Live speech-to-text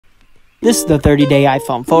This is the 30-day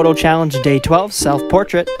iPhone photo challenge, day 12,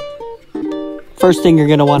 self-portrait. First thing you're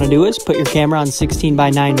going to want to do is put your camera on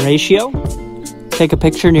 16:9 ratio. Take a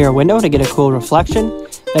picture near a window to get a cool reflection.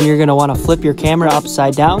 Then you're going to want to flip your camera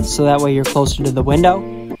upside down so that way you're closer to the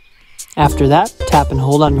window. After that, tap and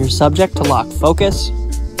hold on your subject to lock focus.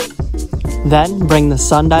 Then bring the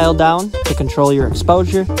sundial down to control your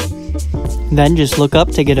exposure. Then just look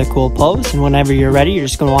up to get a cool pose, and whenever you're ready, you're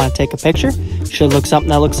just going to want to take a picture. Should look something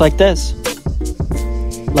that looks like this.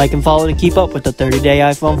 Like and follow to keep up with the 30-day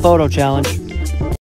iPhone photo challenge.